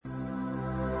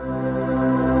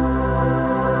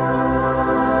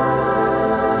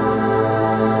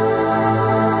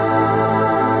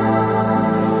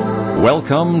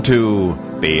Welcome to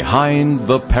Behind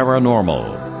the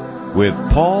Paranormal with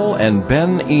Paul and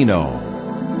Ben Eno.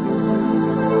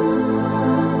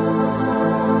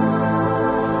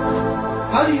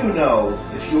 How do you know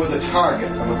if you are the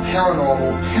target of a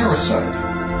paranormal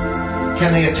parasite?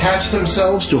 Can they attach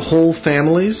themselves to whole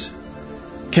families?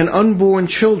 Can unborn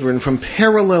children from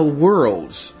parallel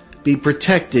worlds be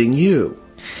protecting you?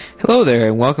 Hello there,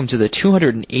 and welcome to the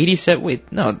 287...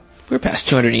 Wait, no, we're past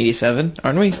 287,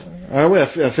 aren't we? I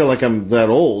feel like I'm that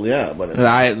old, yeah. But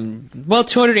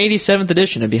 287th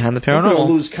edition of Behind the Paranormal. I'm going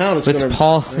to lose count. With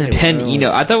Paul and Ben Eno.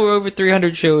 I thought we were over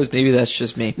 300 shows. Maybe that's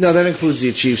just me. No, that includes the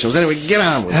Achieve shows. Anyway, get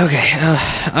on with it. Okay,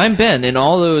 I'm Ben, and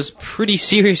all those pretty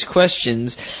serious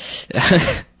questions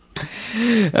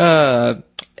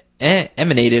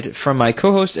emanated from my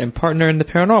co-host and partner in the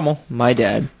paranormal, my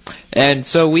dad. And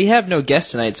so we have no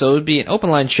guest tonight, so it would be an open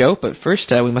line show, but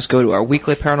first we must go to our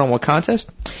weekly paranormal contest.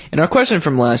 And our question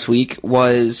from last week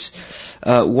was,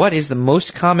 what is the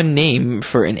most common name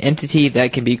for an entity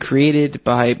that can be created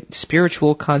by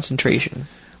spiritual concentration?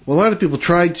 Well, a lot of people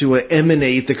tried to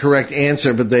emanate the correct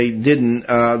answer, but they didn't.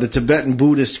 The Tibetan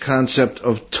Buddhist concept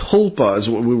of tulpa is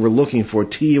what we were looking for.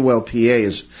 Tulpa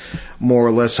is more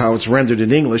or less how it's rendered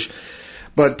in English.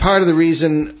 But part of the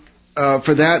reason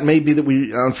for that may be that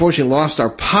we unfortunately lost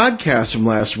our podcast from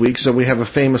last week, so we have a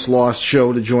famous lost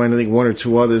show to join, I think, one or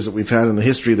two others that we've had in the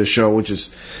history of the show, which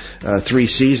is 3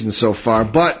 seasons so far.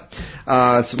 But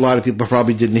a lot of people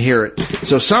probably didn't hear it.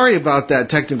 So sorry about that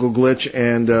technical glitch,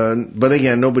 but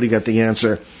again, nobody got the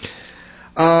answer.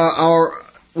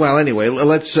 Anyway,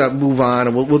 let's move on,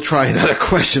 and we'll try another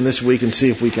question this week and see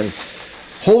if we can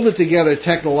hold it together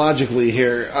technologically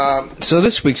here. So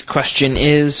this week's question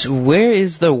is, where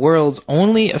is the world's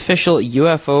only official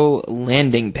UFO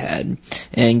landing pad?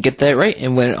 And get that right,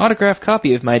 and win an autographed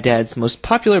copy of my dad's most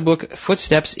popular book,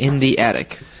 Footsteps in the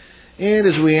Attic. And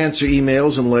as we answer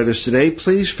emails and letters today,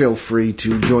 please feel free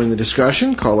to join the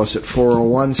discussion. Call us at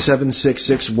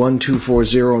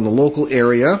 401-766-1240 in the local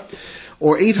area,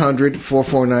 or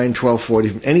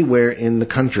 800-449-1240 from anywhere in the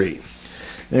country.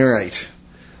 All right.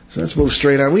 So let's move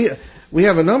straight on. We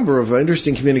have a number of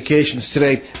interesting communications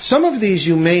today. Some of these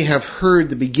you may have heard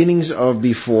the beginnings of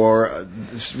before.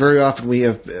 Very often we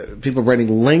have people writing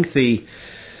lengthy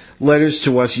letters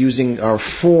to us using our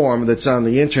form that's on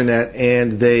the internet,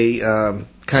 and they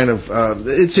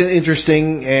it's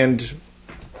interesting and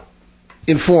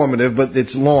informative, but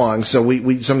it's long, so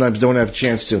we sometimes don't have a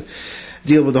chance to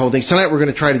deal with the whole thing. Tonight we're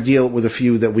going to try to deal with a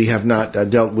few that we have not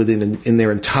dealt with in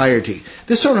their entirety.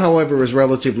 This one, however, is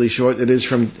relatively short. It is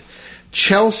from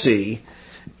Chelsea.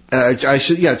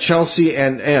 Chelsea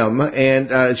and M,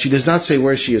 and she does not say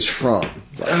where she is from.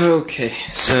 Okay,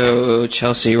 so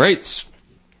Chelsea writes,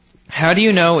 how do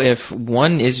you know if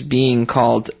one is being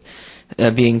called,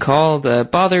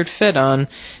 bothered, fed on,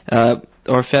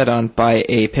 or fed on by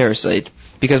a parasite?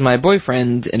 Because my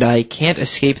boyfriend and I can't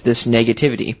escape this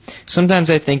negativity.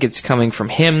 Sometimes I think it's coming from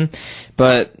him,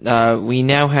 but we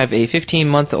now have a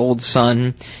 15-month-old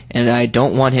son, and I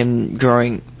don't want him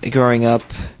growing up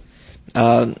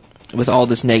with all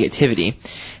this negativity.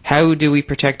 How do we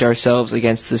protect ourselves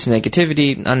against this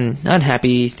negativity,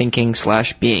 unhappy thinking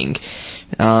 / being?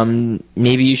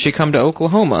 Maybe you should come to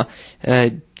Oklahoma.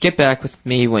 Get back with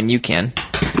me when you can.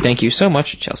 Thank you so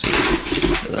much, Chelsea.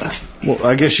 Well,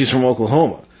 I guess she's from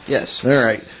Oklahoma. Yes. All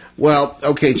right. Well,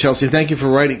 okay, Chelsea, thank you for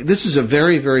writing. This is a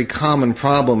very, very common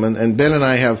problem, and Ben and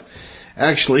I have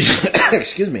actually,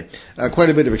 quite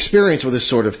a bit of experience with this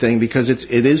sort of thing because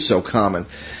it is so common.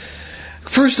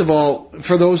 First of all,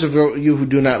 for those of you who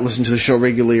do not listen to the show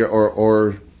regularly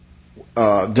or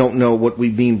don't know what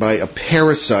we mean by a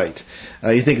parasite,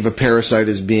 you think of a parasite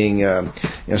as being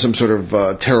some sort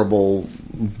of terrible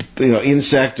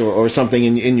insect or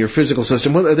something in your physical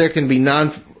system. Well, there can be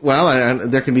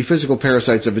there can be physical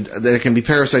parasites there can be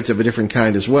parasites of a different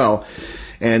kind as well,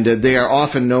 and they are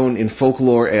often known in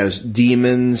folklore as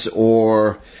demons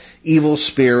or evil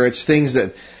spirits, things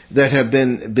that have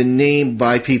been named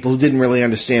by people who didn't really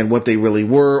understand what they really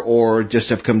were, or just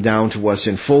have come down to us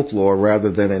in folklore rather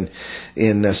than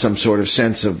in some sort of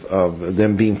sense of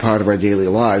them being part of our daily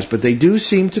lives. But they do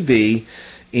seem to be,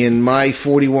 in my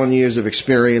 41 years of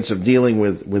experience of dealing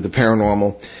with the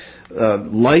paranormal,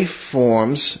 life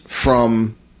forms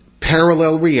from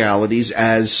parallel realities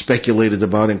as speculated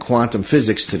about in quantum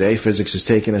physics today. Physics has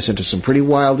taken us into some pretty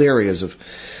wild areas of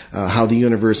how the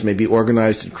universe may be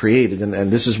organized and created,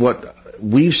 and this is what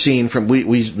we've seen from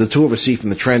the two of us see from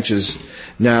the trenches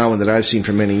now, and that I've seen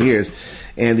for many years.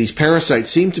 And these parasites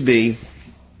seem to be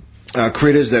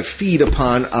critters that feed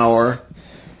upon our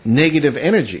negative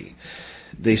energy.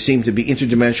 They seem to be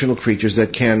interdimensional creatures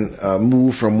that can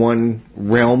move from one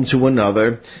realm to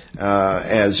another,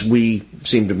 as we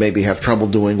seem to maybe have trouble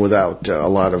doing without a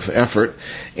lot of effort.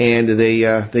 And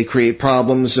they create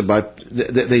problems.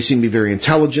 They seem to be very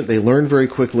intelligent. They learn very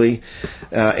quickly.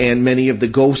 And many of the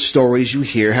ghost stories you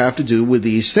hear have to do with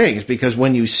these things, because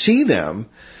when you see them,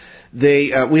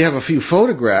 we have a few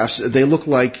photographs. They look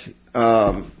like.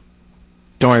 Don't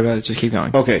worry about it. Just keep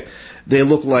going. Okay. They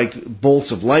look like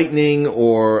bolts of lightning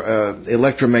or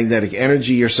electromagnetic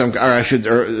energy, or I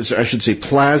should say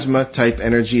plasma type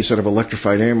energy, sort of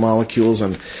electrified air molecules,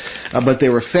 but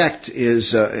their effect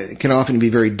can often be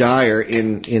very dire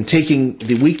in taking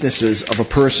the weaknesses of a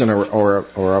person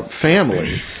or a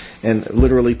family and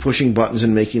literally pushing buttons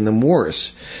and making them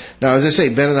worse. Now, as I say,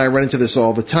 Ben and I run into this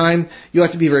all the time. You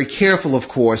have to be very careful, of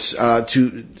course,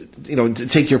 to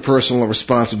take your personal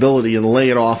responsibility and lay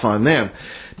it off on them.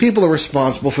 People are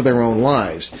responsible for their own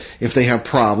lives. If they have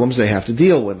problems, they have to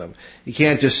deal with them. You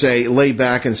can't just lay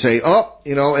back and say,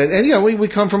 we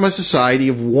come from a society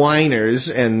of whiners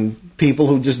and people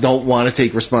who just don't want to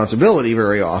take responsibility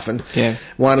very often. Yeah.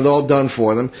 Want it all done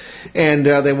for them. And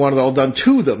they want it all done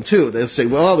to them, too. They'll say,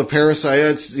 well, the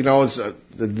parasite,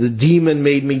 the demon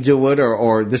made me do it,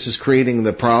 or this is creating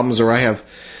the problems, or I have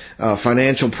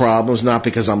financial problems, not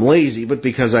because I'm lazy, but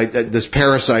because this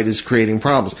parasite is creating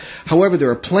problems. However,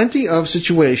 there are plenty of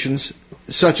situations,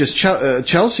 such as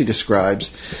Chelsea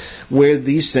describes, where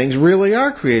these things really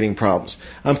are creating problems.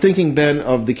 I'm thinking, Ben,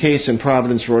 of the case in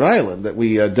Providence, Rhode Island, that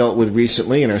we dealt with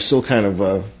recently and are still kind of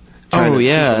that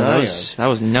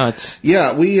was nuts.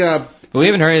 Yeah, we haven't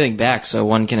heard anything back, so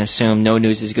one can assume no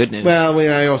news is good news. Well,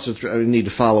 I also need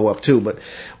to follow up too, but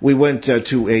we went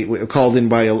called in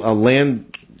by a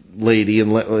landlady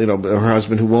and her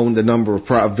husband, who owned a number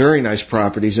of very nice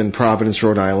properties in Providence,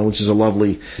 Rhode Island, which is a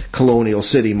lovely colonial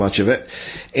city, much of it.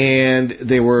 And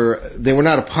they were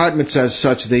not apartments as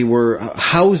such; they were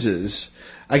houses,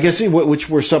 I guess,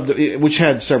 which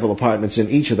had several apartments in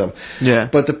each of them. Yeah.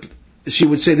 But she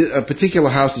would say that a particular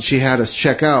house that she had us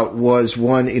check out was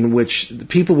one in which the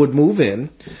people would move in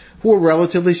who were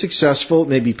relatively successful,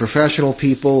 maybe professional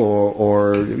people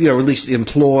or at least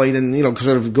employed and,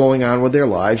 sort of going on with their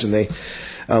lives. And they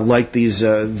liked these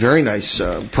very nice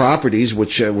properties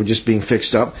which were just being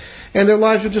fixed up. And their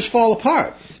lives would just fall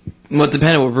apart. Well, it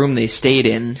depended what room they stayed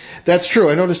in. That's true.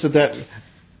 I noticed that.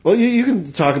 Well, you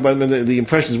can talk about the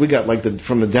impressions we got,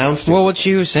 from the downstairs. Well, what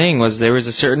she was saying was there was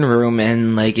a certain room,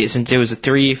 and since it was a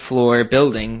 3-floor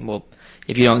building, well,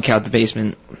 if you don't count the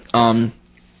basement,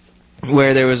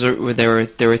 where there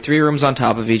were 3 rooms on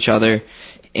top of each other,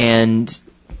 and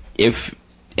if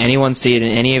anyone stayed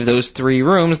in any of those 3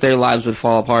 rooms, their lives would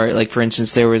fall apart. Like, for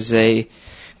instance, there was a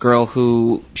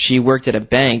girl she worked at a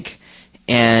bank,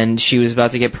 and she was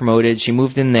about to get promoted. She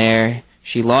moved in there.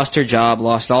 She lost her job,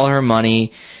 lost all her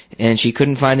money, and she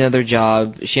couldn't find another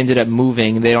job. She ended up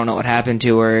moving. They don't know what happened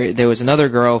to her. There was another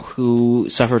girl who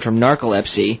suffered from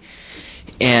narcolepsy,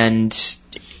 and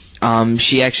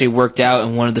she actually worked out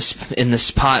in the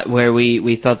spot where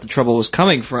we thought the trouble was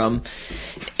coming from,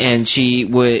 and she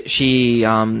would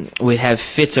have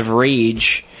fits of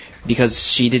rage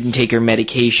because she didn't take her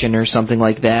medication or something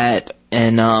like that,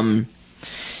 and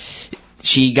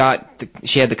she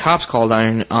had the cops called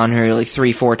on her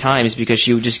 3-4 times because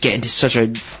she would just get into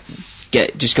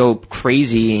just go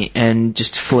crazy and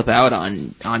just flip out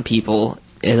on people,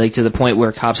 to the point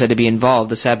where cops had to be involved.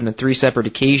 This happened on 3 separate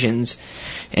occasions,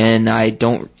 and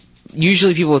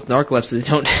usually people with narcolepsy, they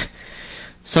don't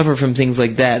suffer from things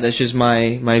like that. That's just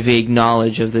my vague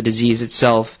knowledge of the disease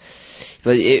itself.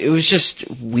 But it was just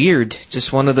weird,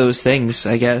 just one of those things,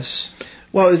 I guess.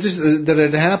 Well, it's just that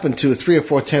it happened to 3 or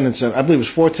 4 tenants. I believe it was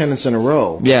 4 tenants in a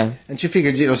row. Yeah. And she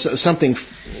figured, something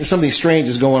strange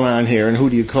is going on here, and who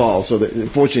do you call? So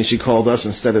fortunately, she called us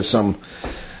instead of some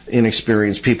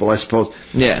inexperienced people, I suppose.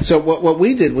 Yeah. So what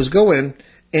we did was go in,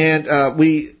 and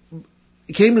we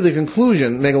came to the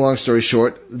conclusion, make a long story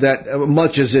short, that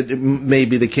much as it may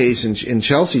be the case in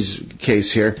Chelsea's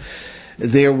case here,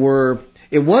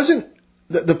 it wasn't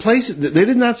the place. There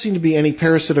did not seem to be any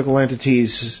parasitical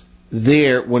entities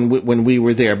there when we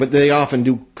were there, but they often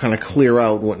do kind of clear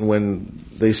out when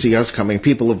they see us coming.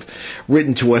 People have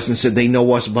written to us and said they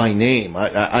know us by name.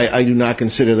 I do not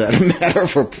consider that a matter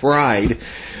for pride,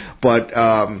 but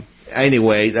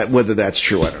anyway, whether that's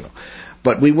true, I don't know.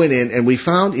 But we went in and we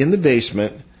found in the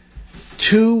basement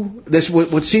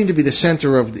what seemed to be the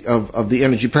center of the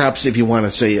energy. Perhaps, if you want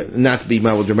to say, not to be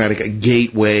melodramatic, a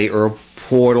gateway or a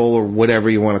portal or whatever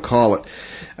you want to call it.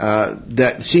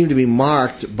 That seemed to be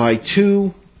marked by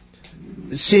 2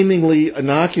 seemingly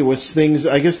innocuous things.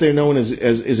 I guess they're known as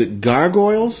is it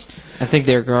gargoyles? I think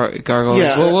they're gargoyles.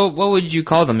 Yeah. Well, what would you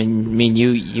call them? I mean,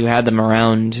 you had them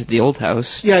around the old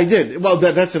house. Yeah, I did. Well,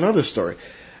 that's another story.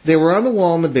 They were on the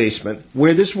wall in the basement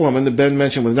where this woman that Ben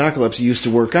mentioned with narcolepsy used to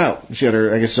work out. She had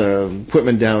her, I guess,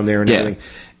 equipment down there and everything.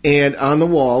 And on the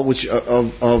wall, which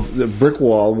of the brick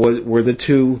wall, were the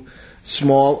two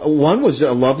small. One was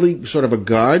a lovely sort of a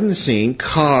garden scene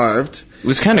carved. It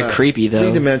was kind of creepy, though.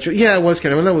 Three-dimensional. Yeah, it was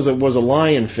kind of. And that was a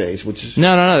lion face, which is.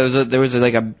 No. There was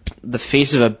the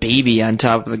face of a baby on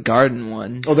top of the garden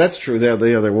one. Oh, that's true.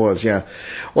 There was. Yeah.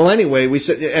 Well, anyway, we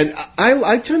said, and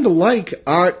I tend to like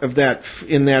art of that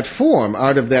in that form,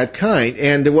 art of that kind.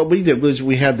 And what we did was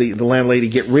we had the landlady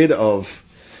get rid of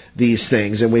these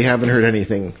things, and we haven't heard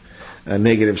anything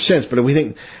negative since. But we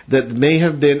think that may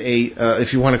have been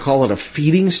if you want to call it a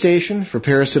feeding station for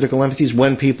parasitical entities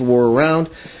when people were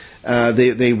around.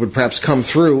 They would perhaps come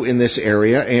through in this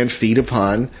area and feed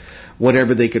upon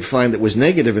whatever they could find that was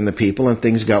negative in the people, and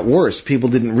things got worse. People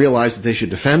didn't realize that they should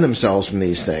defend themselves from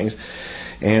these things,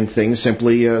 and things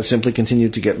simply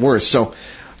continued to get worse. So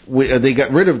they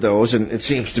got rid of those, and it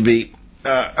seems to be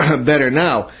better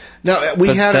now. Now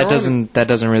that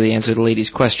doesn't really answer the lady's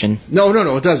question. No,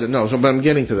 it doesn't. No, but I'm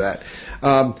getting to that.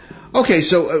 Okay,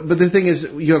 so but the thing is,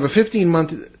 you have a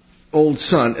 15-month-old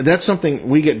son. That's something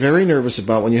we get very nervous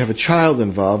about when you have a child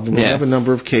involved, and we have a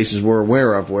number of cases we're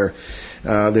aware of where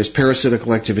there's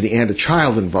parasitical activity and a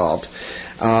child involved.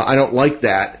 I don't like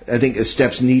that. I think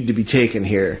steps need to be taken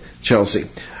here, Chelsea.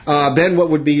 Ben,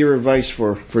 what would be your advice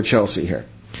for Chelsea here?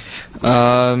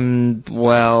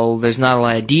 Well, there's not a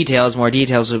lot of details. More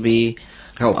details would be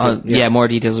helpful. More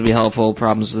details would be helpful.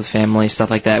 Problems with the family, stuff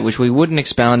like that, which we wouldn't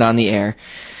expound on the air.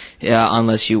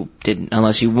 Unless you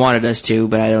wanted us to,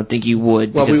 but I don't think you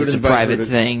would, because it's a private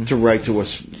thing. To write to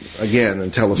us again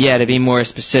and tell us. Yeah, to be more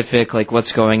specific, like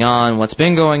what's going on, what's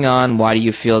been going on, why do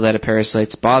you feel that a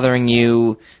parasite's bothering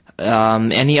you,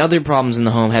 any other problems in the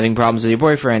home, having problems with your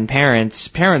boyfriend,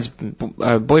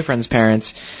 boyfriend's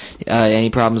parents,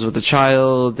 any problems with the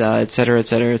child, et cetera,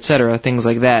 things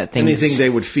like that. Anything they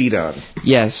would feed on.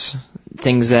 Yes.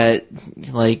 Things that,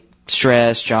 like,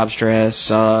 stress, job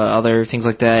stress, other things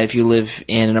like that. If you live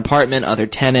in an apartment, other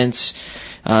tenants,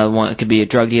 it could be a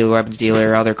drug dealer, weapons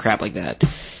dealer, other crap like that.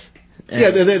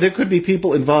 Yeah, there could be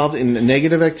people involved in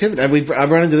negative activity.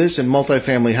 I've run into this in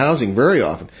multifamily housing very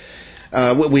often.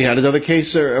 We had another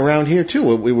case around here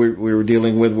too. We were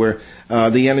dealing with where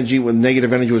the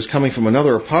negative energy was coming from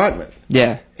another apartment.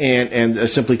 Yeah. And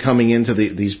simply coming into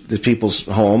these people's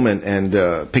home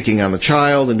and picking on the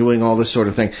child and doing all this sort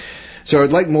of thing. So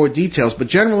I'd like more details, but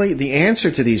generally the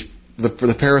answer to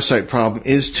the parasite problem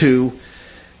is to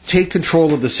take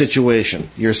control of the situation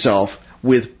yourself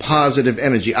with positive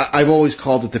energy. I've always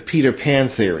called it the Peter Pan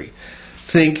theory.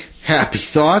 Think happy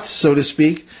thoughts, so to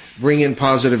speak. Bring in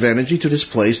positive energy to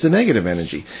displace the negative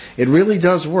energy. It really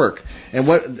does work. And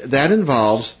what that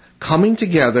involves, coming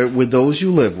together with those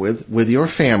you live with your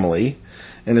family.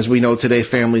 And as we know today, a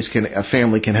family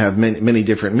can have many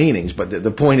different meanings. But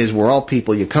the point is, we're all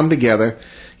people. You come together,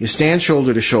 you stand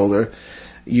shoulder to shoulder,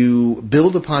 you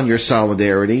build upon your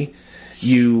solidarity,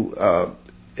 you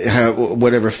have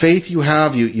whatever faith you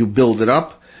have, you build it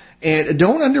up. And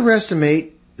don't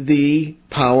underestimate the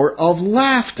power of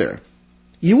laughter.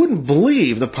 You wouldn't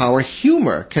believe the power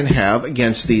humor can have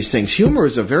against these things. Humor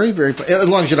is a very, very, as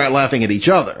long as you're not laughing at each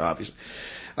other, obviously.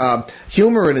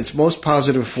 Humor in its most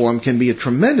positive form can be a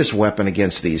tremendous weapon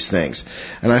against these things.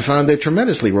 And I found they're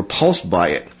tremendously repulsed by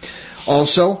it.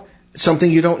 Also,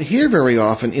 something you don't hear very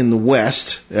often in the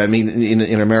West, I mean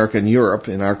in America and Europe,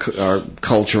 in our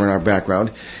culture and our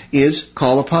background, is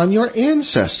call upon your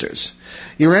ancestors.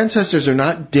 Your ancestors are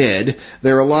not dead.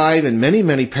 They're alive in many,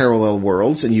 many parallel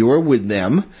worlds, and you are with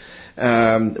them.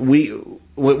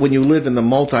 When you live in the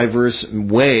multiverse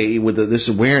way with this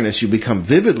awareness, you become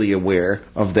vividly aware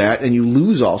of that, and you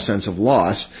lose all sense of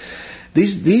loss.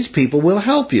 These people will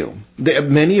help you.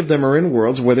 Many of them are in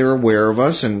worlds where they're aware of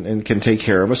us and can take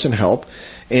care of us and help.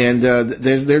 And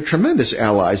they're tremendous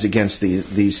allies against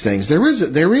these things. There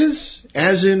is,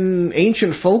 as in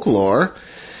ancient folklore,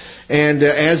 and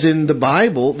as in the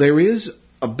Bible, there is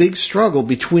a big struggle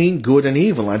between good and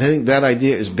evil. I think that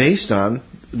idea is based on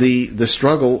the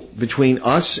struggle between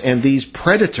us and these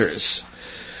predators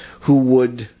who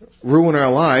would ruin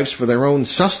our lives for their own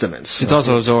sustenance. It's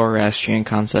also a Zoroastrian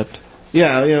concept.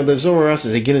 Yeah, the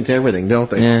Zoroastrians, they get into everything, don't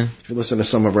they? Yeah. If you listen to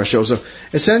some of our shows. So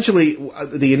essentially,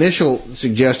 the initial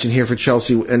suggestion here for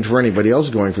Chelsea and for anybody else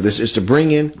going for this is to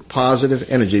bring in positive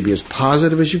energy. Be as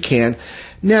positive as you can.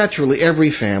 Naturally, every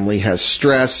family has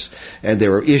stress, and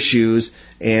there are issues,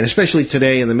 and especially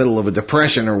today in the middle of a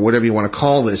depression or whatever you want to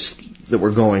call this that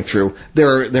we're going through,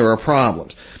 there are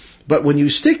problems. But when you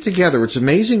stick together, it's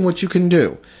amazing what you can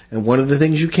do. And one of the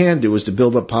things you can do is to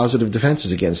build up positive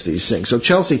defenses against these things. So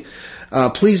Chelsea,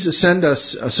 please send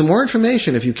us some more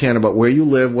information if you can about where you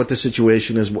live, what the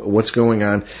situation is, what's going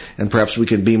on, and perhaps we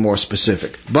can be more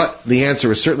specific. But the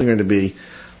answer is certainly going to be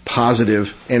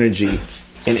positive energy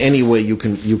in any way you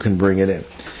can bring it in.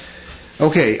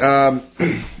 Okay,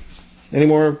 any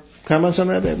more comments on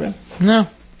that there, man? No.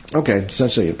 Okay,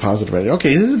 essentially a positive energy.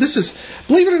 Okay, this is,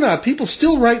 believe it or not, people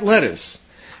still write letters.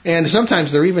 And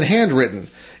sometimes they're even handwritten,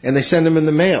 and they send them in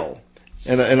the mail.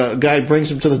 And a guy brings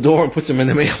them to the door and puts them in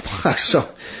the mailbox. So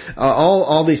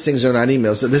all these things are not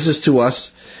emails. This is to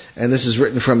us, and this is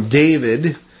written from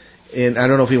David, and I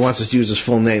don't know if he wants us to use his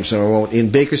full name, so I won't, in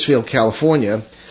Bakersfield, California.